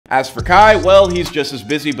As for Kai, well, he's just as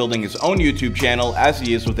busy building his own YouTube channel as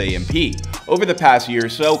he is with AMP. Over the past year or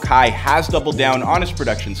so, Kai has doubled down on his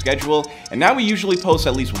production schedule, and now he usually posts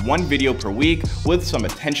at least one video per week with some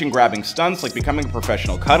attention-grabbing stunts like becoming a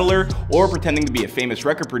professional cuddler or pretending to be a famous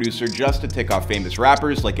record producer just to tick off famous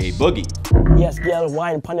rappers like A Boogie. Yes, girl,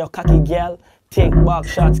 wine pon your cocky, girl. Take back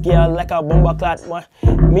shots, girl, like a bomber clat.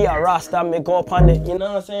 Me a Rasta, me go upon it. You know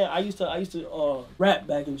what I'm saying? I used to rap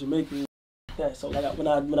back in Jamaica. So like when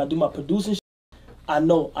I do my producing, I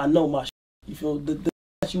know my. You feel the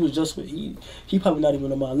she was just with he probably not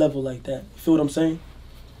even on my level like that. You feel what I'm saying?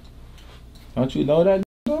 Don't you know that?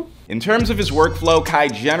 In terms of his workflow, Kai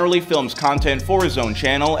generally films content for his own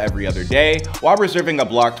channel every other day, while reserving a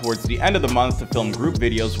block towards the end of the month to film group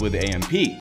videos with AMP.